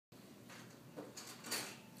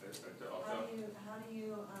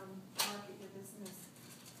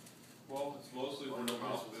It's mostly word of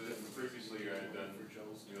mouth. Previously, I had done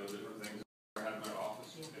different things. I had my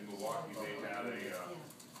office in Milwaukee. They had an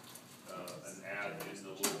ad in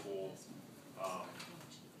the local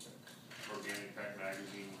organic pack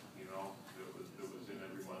magazine. That was in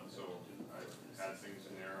every month. So I had things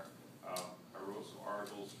in there. I wrote some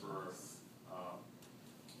articles for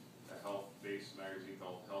a health-based magazine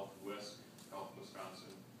called Health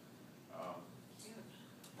Wisconsin.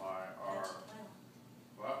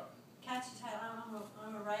 What? Catchy title.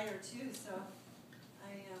 I'm a writer too, so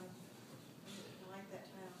I like that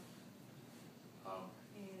title.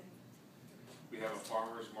 We have a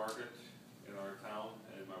farmer's market in our town,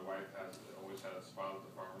 and my wife has always had a spot at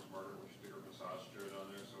the farmer's market where she took her massage chair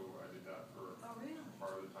down there, so I did that for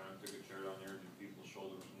part of the time. Took a chair down there, did people's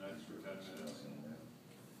shoulders and necks for 10 minutes.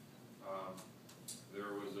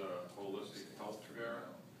 There was a holistic health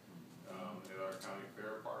fair at our county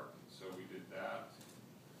fair park, so we did that.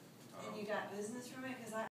 And you got business from it? Because